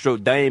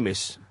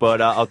Nostradamus,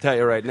 but I'll tell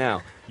you right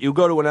now. You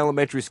go to an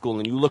elementary school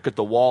and you look at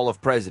the wall of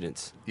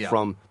presidents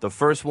from the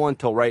first one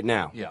till right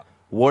now. Yeah.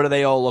 What do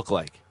they all look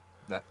like?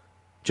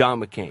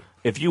 John McCain.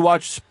 If you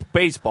watch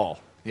baseball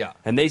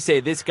and they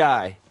say this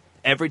guy,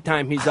 every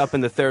time he's up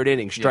in the 3rd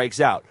inning, strikes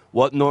out,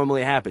 what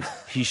normally happens?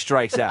 He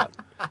strikes out.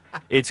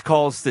 It's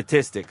called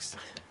statistics.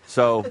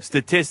 So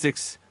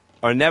statistics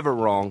are never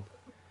wrong.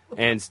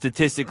 And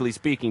statistically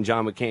speaking,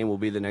 John McCain will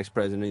be the next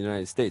president of the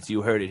United States.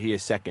 You heard it here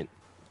second.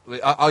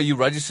 Are you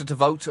registered to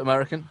vote,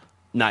 American?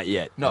 Not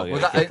yet. No.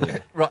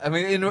 Right. I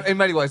mean, in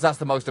many ways, that's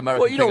the most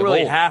American thing. Well, you don't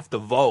really have to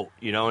vote.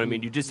 You know what I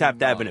mean? You just have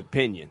to have an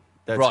opinion.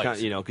 That's right.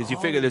 Because you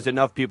figure there's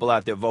enough people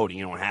out there voting.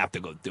 You don't have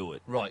to go do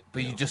it. Right.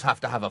 But you just have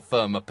to have a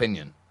firm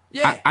opinion.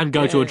 Yeah. And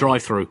go to a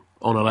drive-through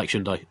on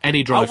election day.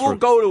 Any drive-through. I will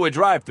go to a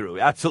drive-through.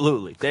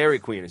 Absolutely. Dairy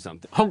Queen or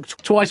something.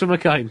 Honked twice for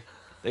McCain.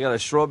 They got a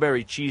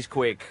strawberry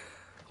cheesequake.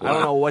 Wow. I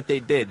don't know what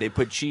they did. They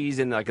put cheese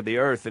in the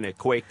earth and it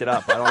quaked it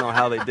up. I don't know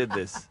how they did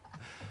this,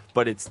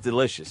 but it's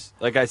delicious.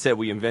 Like I said,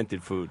 we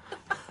invented food.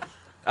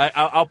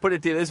 I'll put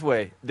it to you this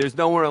way: there's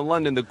nowhere in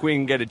London the Queen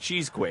can get a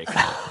cheesequake.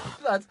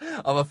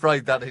 I'm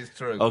afraid that is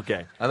true.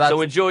 Okay,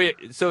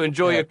 so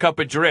enjoy your cup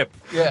of drip,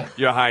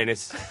 Your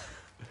Highness.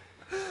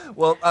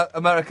 Well,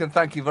 American,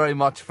 thank you very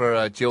much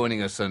for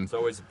joining us and It's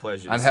always a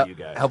pleasure to see you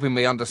guys. helping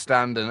me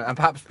understand and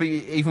perhaps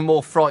be even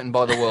more frightened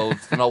by the world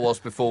than I was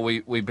before we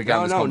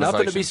began this conversation. No,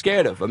 nothing to be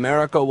scared of.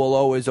 America will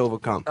always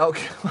overcome.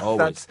 Okay,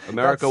 Always.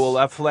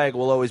 That flag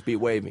will always be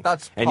waving.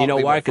 And you know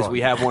partly why? my Because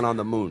we have one on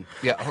the moon.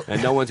 Yeah.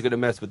 And no one's going to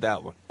mess with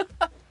that one.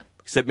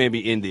 Except maybe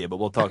India, but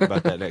we'll talk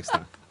about that next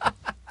time.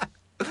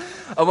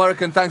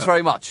 American, thanks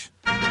very much.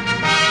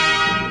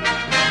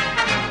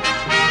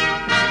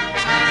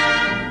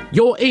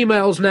 Your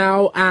emails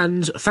now,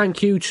 and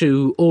thank you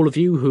to all of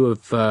you who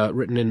have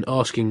written in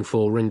asking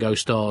for Ringo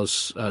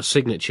Starr's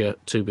signature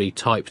to be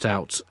typed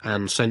out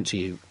and sent to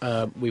you.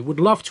 We would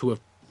love to have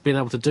been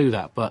able to do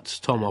that, but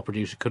Tom, our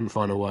producer, couldn't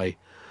find a way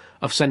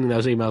of sending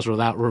those emails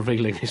without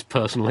revealing his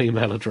personal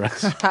email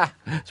address.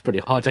 It's a pretty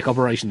high-tech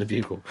operation, the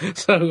Bugle.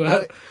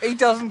 So he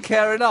doesn't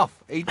care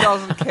enough. He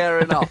doesn't care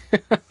enough.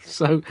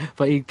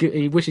 But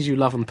he wishes you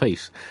love and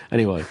peace.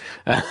 Anyway,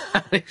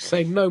 he's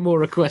saying no more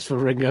requests for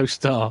Ringo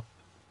Starr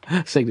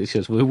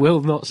signatures. We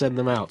will not send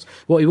them out.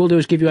 What he will do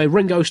is give you a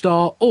Ringo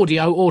Starr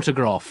audio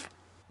autograph.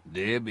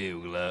 Dear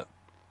Bugler,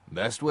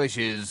 best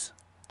wishes,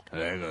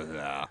 Ringo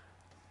Starr.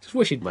 Just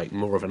wish he'd make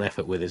more of an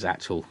effort with his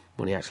actual,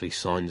 when he actually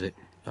signs it.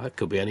 That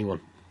could be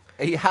anyone.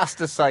 He has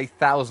to say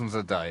thousands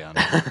a day, Andy.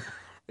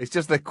 It's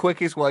just the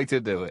quickest way to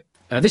do it.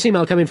 This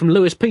email came in from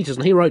Lewis Peters,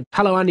 and he wrote,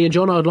 "Hello, Andy and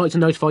John. I would like to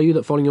notify you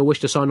that following your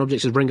wish to sign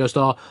objects as Ringo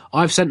Starr,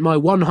 I've sent my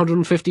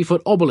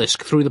 150-foot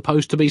obelisk through the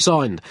post to be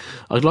signed.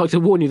 I'd like to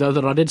warn you, though,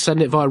 that I did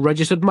send it via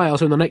registered mail,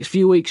 so in the next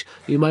few weeks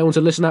you may want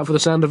to listen out for the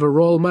sound of a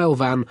Royal Mail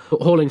van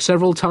hauling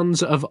several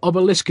tons of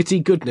obeliskity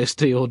goodness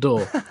to your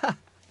door."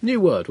 New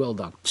word, well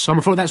done. So I'm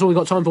afraid that's all we've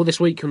got time for this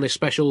week on this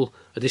special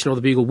edition of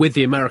The Bugle with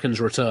the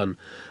Americans return.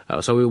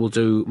 So we will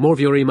do more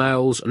of your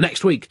emails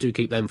next week. Do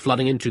keep them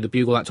flooding into the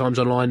Bugle at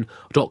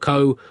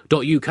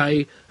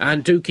timesonline.co.uk,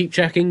 and do keep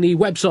checking the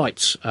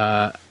websites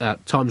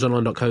at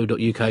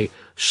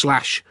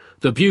timesonline.co.uk/The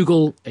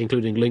Bugle,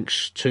 including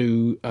links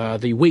to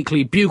the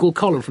weekly Bugle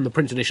column from the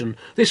print edition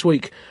this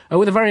week,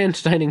 with a very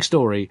entertaining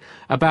story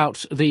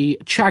about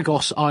the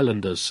Chagos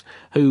Islanders,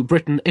 who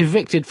Britain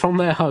evicted from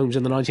their homes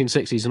in the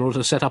 1960s in order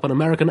to set up an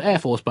American Air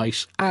Force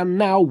base, and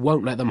now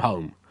won't let them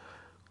home.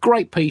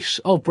 Great piece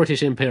of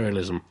British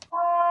imperialism.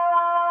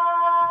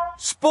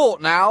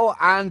 Sport now,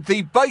 and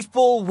the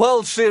Baseball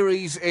World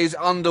Series is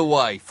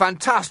underway.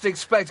 Fantastic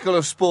spectacle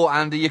of sport,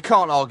 Andy. You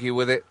can't argue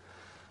with it.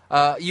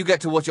 You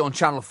get to watch it on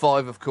Channel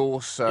 5, of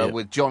course,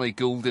 with Johnny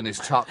Gould in his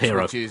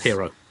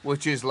tux,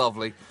 which is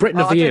lovely. Britain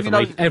of the Year for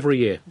me, every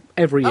year.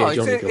 Every year,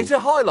 Johnny Gould. It's a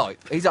highlight.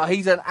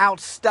 He's an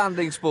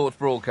outstanding sports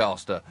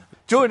broadcaster.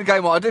 During the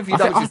game, I don't know if you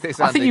noticed this,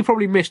 Andy. I think you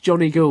probably miss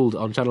Johnny Gould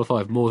on Channel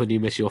 5 more than you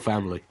miss your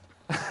family.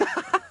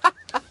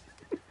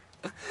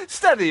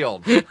 Steady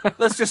on.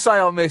 Let's just say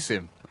I miss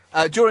him.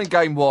 During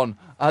Game 1,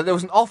 there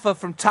was an offer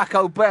from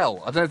Taco Bell.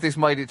 I don't know if this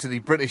made it to the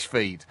British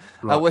feed,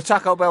 where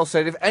Taco Bell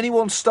said if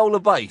anyone stole a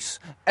base,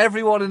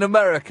 everyone in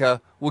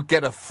America would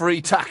get a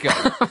free taco.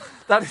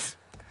 That is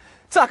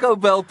Taco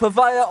Bell,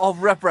 purveyor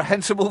of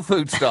reprehensible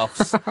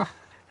foodstuffs.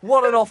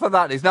 What an offer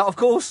that is. Now, of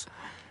course,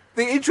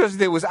 the interesting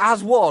thing was,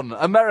 as one,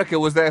 America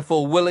was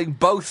therefore willing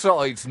both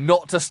sides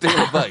not to steal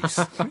a base.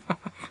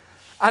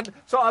 And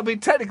so, I mean,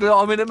 technically,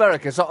 I'm in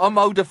America, so I'm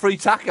owed a free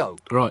taco.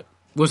 Right.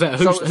 Was that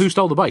who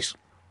stole the base?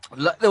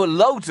 There were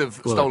loads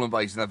of stolen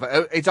bases in there,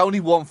 but it's only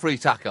one free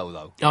taco,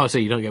 though. Oh, I see,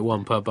 you don't get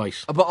one per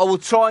base. But I will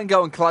try and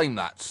go and claim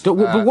that but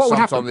what would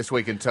happen sometime this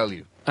week and tell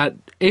you.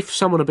 If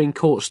someone had been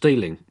caught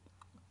stealing,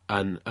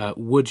 and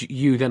would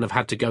you then have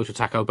had to go to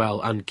Taco Bell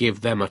and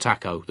give them a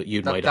taco that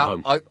you'd made at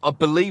home? I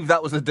believe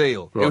that was the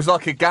deal. Right. It was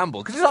like a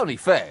gamble, because it's only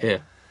fair. Yeah.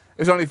 It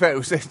was only fair. It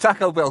was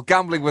Taco Bell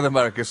gambling with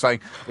America,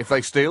 saying, if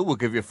they steal, we'll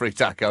give you a free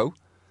taco.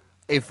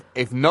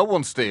 If no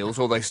one steals,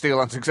 or they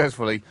steal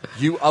unsuccessfully,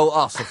 you owe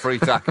us a free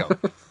taco.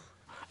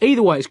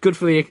 Either way, it's good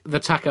for the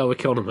taco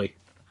economy.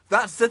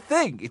 That's the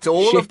thing. It's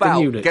all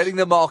about getting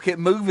the market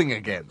moving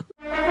again.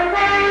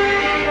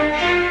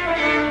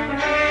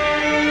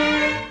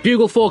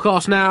 Bugle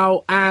forecast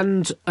now,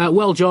 and,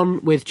 well,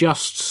 John, with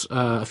just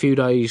a few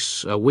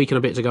days, a week and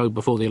a bit to go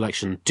before the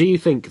election, do you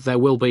think there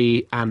will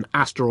be an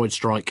asteroid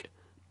strike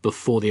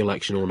before the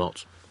election or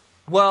not?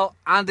 Well,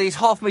 Andy, it's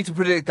half me to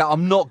predict that.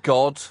 I'm not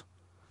God.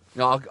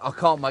 No, I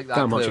can't make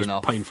that clear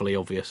enough. Painfully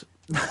obvious.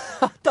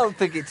 I don't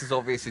think it's as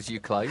obvious as you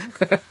claim,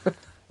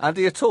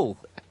 Andy, at all.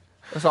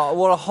 It's like,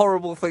 what a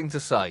horrible thing to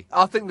say.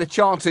 I think the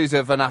chances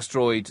of an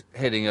asteroid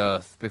hitting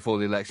Earth before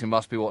the election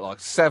must be, like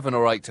 7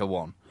 or 8 to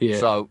 1. Yeah.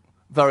 So,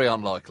 very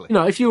unlikely. You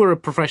know, if you were a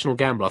professional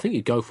gambler, I think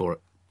you'd go for it.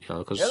 You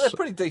know, yeah, they're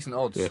pretty decent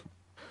odds. Yeah.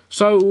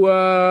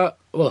 So,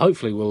 well,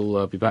 hopefully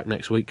we'll be back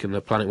next week and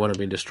the planet won't have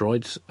been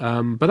destroyed.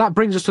 But that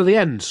brings us to the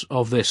end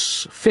of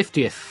this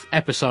 50th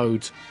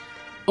episode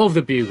of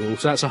The Bugle.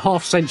 So that's a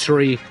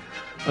half-century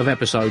of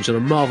episodes and a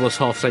marvellous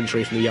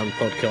half-century from the Young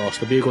Podcast.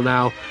 The Bugle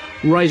now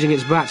raising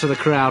its bat to the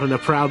crowd in a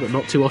proud but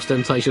not too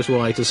ostentatious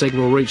way to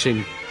signal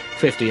reaching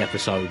 50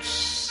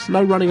 episodes.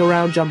 No running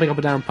around, jumping up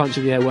and down,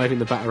 punching the air, waving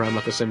the bat around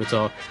like a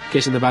scimitar,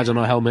 kissing the badge on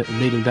our helmet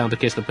and kneeling down to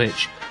kiss the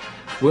pitch.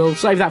 We'll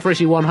save that for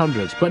issue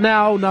 100. But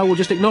now, no, we'll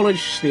just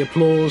acknowledge the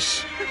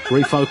applause,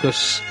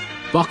 refocus,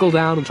 buckle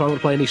down and try not to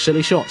play any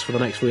silly shots for the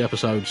next 3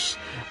 episodes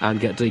and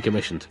get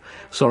decommissioned.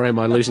 Sorry, am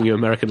I losing you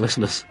American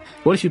listeners?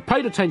 Well, if you'd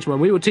paid attention when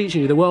we were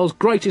teaching you the world's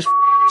greatest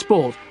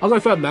sport, I'll go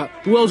further than that,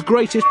 the world's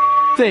greatest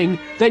thing,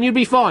 then you'd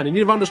be fine and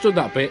you'd have understood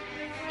that bit.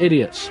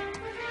 Idiots.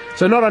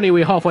 So not only are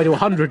we halfway to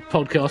 100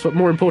 podcasts, but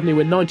more importantly,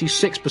 we're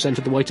 96%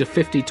 of the way to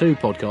 52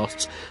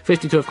 podcasts.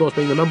 52, of course,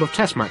 being the number of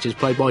test matches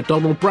played by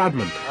Donald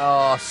Bradman.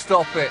 Oh,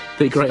 stop it.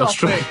 The great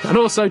Australian. And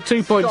also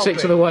 2.6 Stop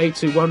of the way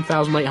to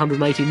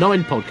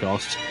 1,889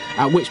 podcasts,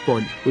 at which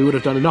point we would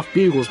have done enough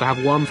bugles to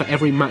have one for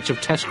every match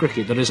of Test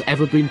cricket that has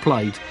ever been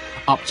played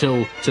up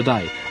till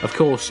today. Of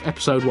course,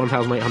 episode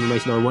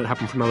 1,889 won't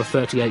happen for another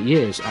 38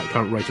 years at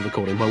current rate of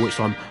recording, by which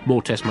time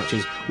more Test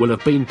matches will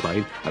have been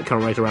played, at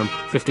current rate around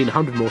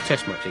 1,500 more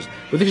Test matches.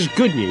 But this is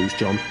good news,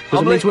 John,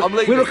 because it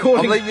means we're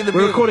recording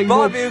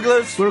more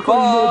buglers. We're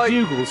recording more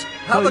bugles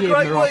Have per a year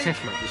great than there are week.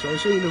 Test matches. So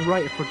assuming the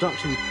rate of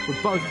production for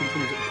both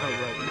continues at the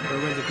current rate, there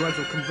remains a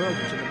gradual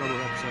convergence in the number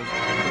of episodes.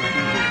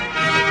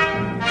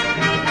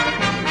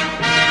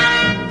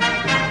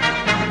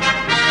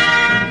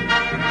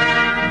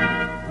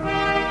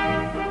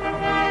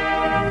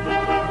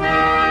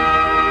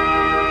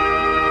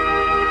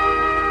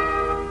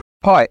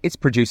 Hi, it's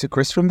producer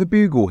Chris from The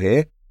Bugle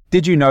here.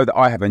 Did you know that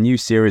I have a new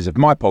series of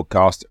my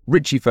podcast,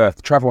 Richie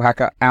Firth Travel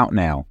Hacker, out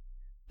now?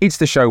 It's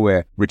the show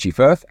where Richie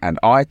Firth and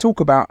I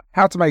talk about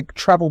how to make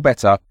travel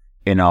better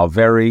in our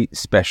very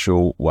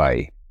special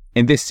way.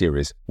 In this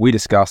series, we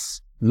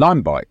discuss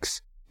Lime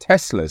bikes,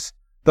 Teslas,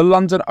 the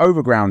London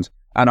Overground,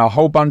 and a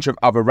whole bunch of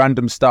other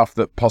random stuff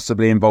that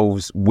possibly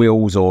involves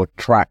wheels or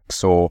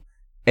tracks or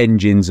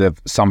engines of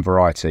some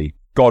variety.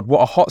 God,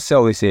 what a hot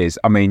sell this is.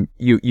 I mean,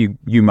 you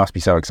must be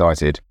so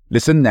excited.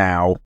 Listen now.